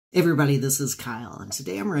Hey everybody, this is Kyle, and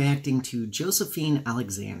today I'm reacting to Josephine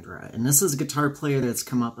Alexandra, and this is a guitar player that's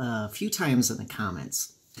come up a few times in the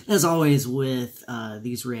comments. As always with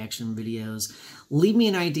these reaction videos, leave me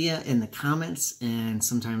an idea in the comments, and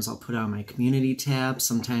sometimes I'll put on my community tab,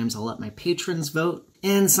 sometimes I'll let my patrons vote,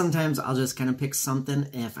 and sometimes I'll just kind of pick something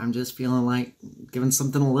if I'm just feeling like giving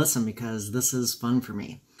something a listen because this is fun for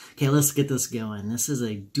me. Okay, let's get this going. This is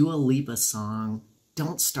a Dua Lipa song,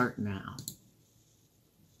 Don't Start Now.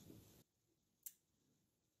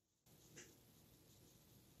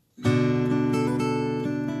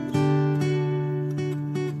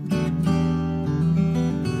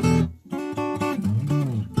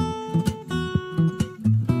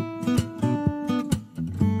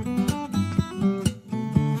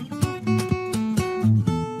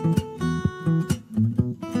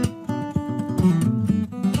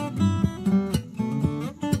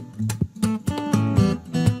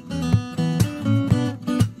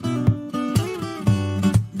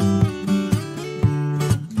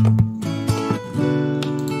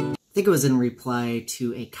 I think it was in reply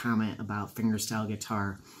to a comment about fingerstyle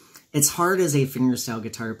guitar. It's hard as a fingerstyle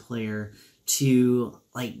guitar player to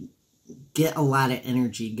get a lot of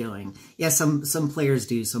energy going. Yeah, some players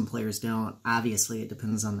do, some players don't. Obviously, it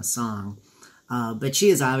depends on the song. But she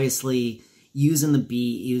is obviously using the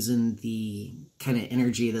beat, using the kind of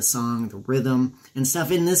energy of the song, the rhythm and stuff.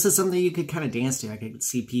 And this is something you could kind of dance to. I could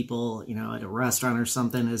see people, at a restaurant or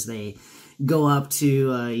something as they go up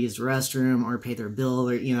to use the restroom or pay their bill,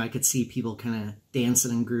 or, I could see people kind of dancing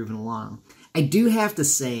and grooving along. I do have to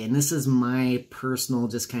say, and this is my personal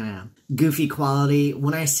just kind of goofy quality,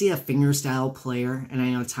 when I see a fingerstyle player, and I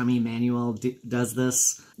know Tommy Emmanuel does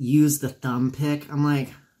this, use the thumb pick, I'm like,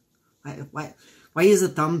 why use a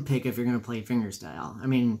thumb pick if you're going to play fingerstyle? I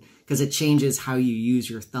mean, because it changes how you use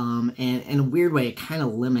your thumb, and in a weird way, it kind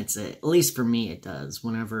of limits it. At least for me, it does.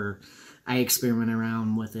 Whenever I experiment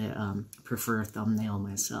around with it, prefer a thumbnail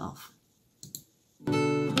myself.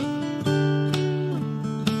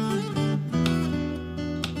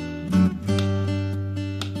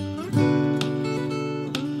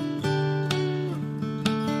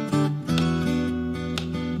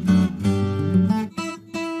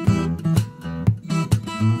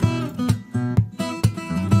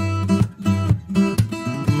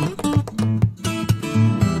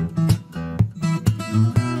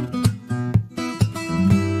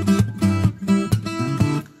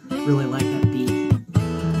 Really like that beat.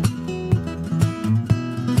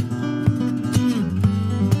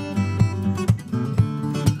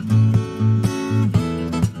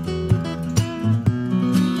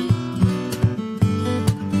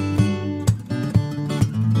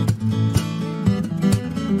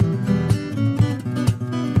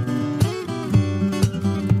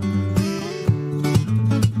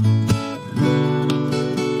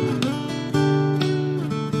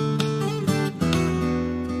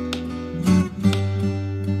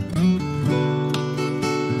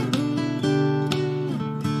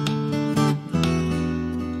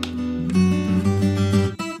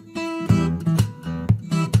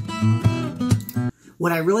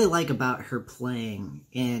 What I really like about her playing,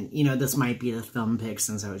 and, this might be the thumb pick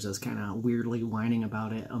since I was just kind of weirdly whining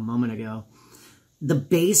about it a moment ago, the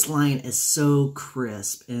bass line is so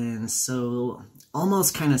crisp and so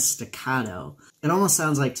almost kind of staccato. It almost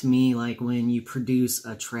sounds like to me like when you produce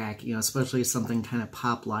a track, especially something kind of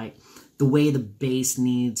pop-like, the way the bass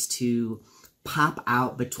needs to pop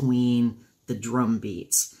out between the drum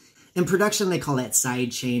beats. In production, they call that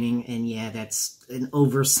side chaining, and yeah, that's an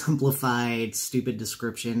oversimplified, stupid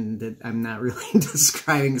description that I'm not really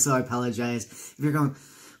describing, so I apologize. If you're going,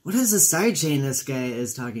 what is the side chain this guy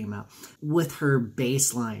is talking about? With her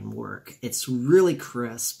bass line work, it's really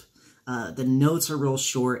crisp. The notes are real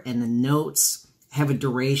short, and the notes have a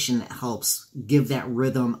duration that helps give that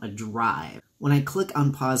rhythm a drive. When I click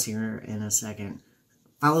on pause here in a second,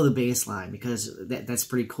 follow the bass line, because that's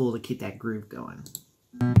pretty cool to keep that groove going.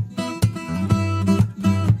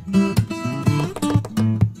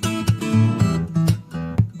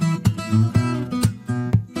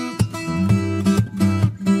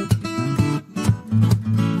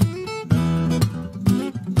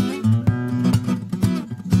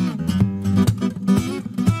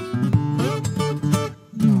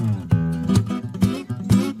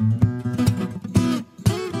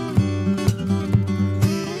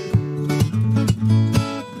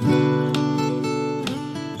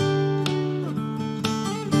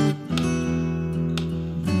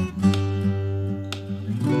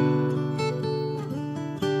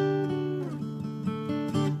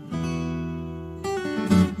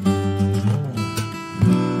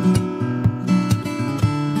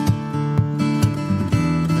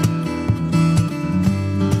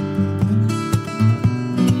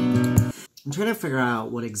 trying to figure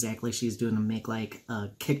out what exactly she's doing to make like a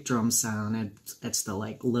kick drum sound. That's the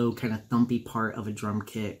like low kind of thumpy part of a drum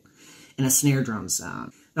kit, and a snare drum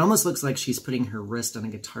sound. It almost looks like she's putting her wrist on a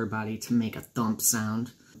guitar body to make a thump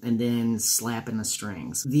sound, and then slapping the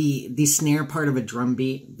strings. The snare part of a drum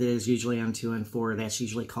beat that is usually on 2 and 4, that's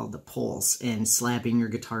usually called the pulse, and slapping your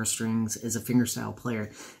guitar strings as a fingerstyle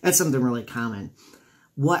player, that's something really common.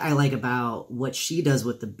 What I like about what she does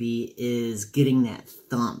with the beat is getting that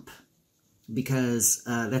thump, because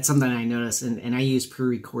that's something I notice, and I use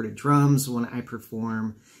pre-recorded drums when I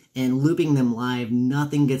perform, and looping them live,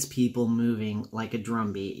 nothing gets people moving like a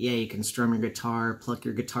drum beat. Yeah, you can strum your guitar, pluck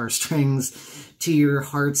your guitar strings to your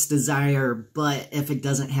heart's desire, but if it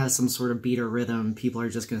doesn't have some sort of beat or rhythm, people are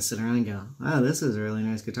just going to sit around and go, wow, this is a really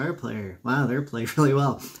nice guitar player. Wow, they're playing really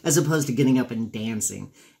well. As opposed to getting up and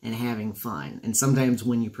dancing and having fun. And sometimes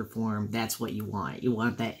when you perform, that's what you want. You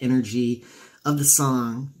want that energy of the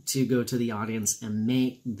song to go to the audience and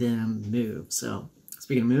make them move. So,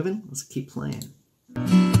 speaking of moving, let's keep playing.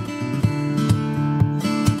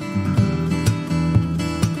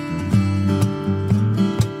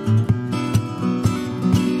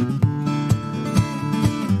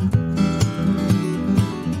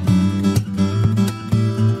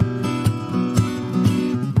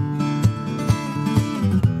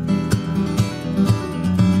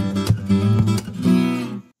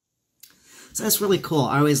 So that's really cool.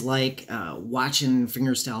 I always like watching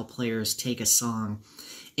fingerstyle players take a song,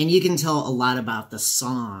 and you can tell a lot about the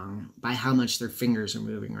song by how much their fingers are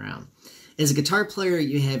moving around. As a guitar player,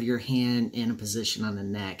 you have your hand in a position on the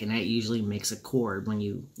neck, and that usually makes a chord when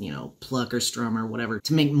you pluck or strum or whatever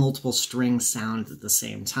to make multiple strings sound at the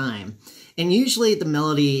same time. And usually the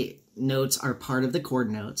melody notes are part of the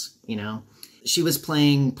chord notes, She was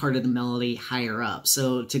playing part of the melody higher up,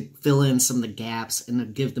 so to fill in some of the gaps and to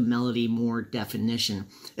give the melody more definition.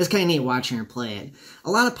 It's kind of neat watching her play it.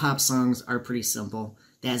 A lot of pop songs are pretty simple.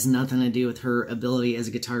 That has nothing to do with her ability as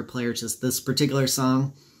a guitar player. Just this particular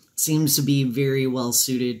song seems to be very well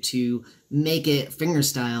suited to make it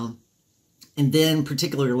fingerstyle, and then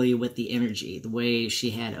particularly with the energy, the way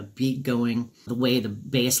she had a beat going, the way the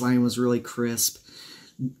bass line was really crisp.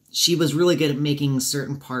 She was really good at making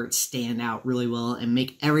certain parts stand out really well and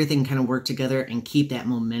make everything kind of work together and keep that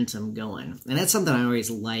momentum going. And that's something I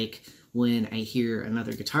always like when I hear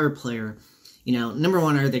another guitar player. Number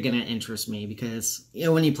one, are they going to interest me? Because,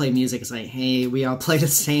 when you play music, it's like, hey, we all play the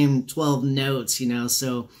same 12 notes,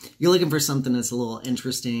 so you're looking for something that's a little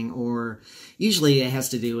interesting, or usually it has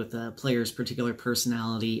to do with the player's particular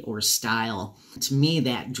personality or style. To me,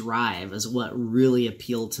 that drive is what really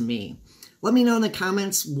appealed to me. Let me know in the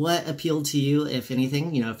comments what appealed to you, if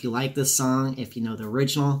anything. If you like this song, if you know the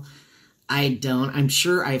original. I don't. I'm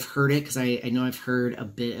sure I've heard it, because I know I've heard a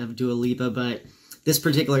bit of Dua Lipa, but this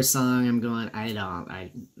particular song, I'm going, I don't.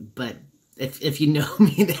 But if you know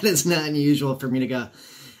me, that is not unusual for me to go,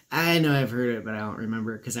 I know I've heard it, but I don't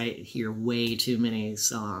remember, because I hear way too many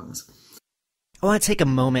songs. I want to take a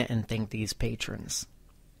moment and thank these patrons.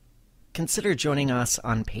 Consider joining us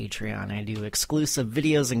on Patreon. I do exclusive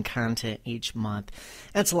videos and content each month.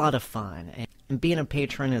 It's a lot of fun, and being a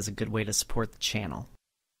patron is a good way to support the channel.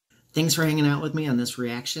 Thanks for hanging out with me on this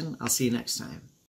reaction. I'll see you next time.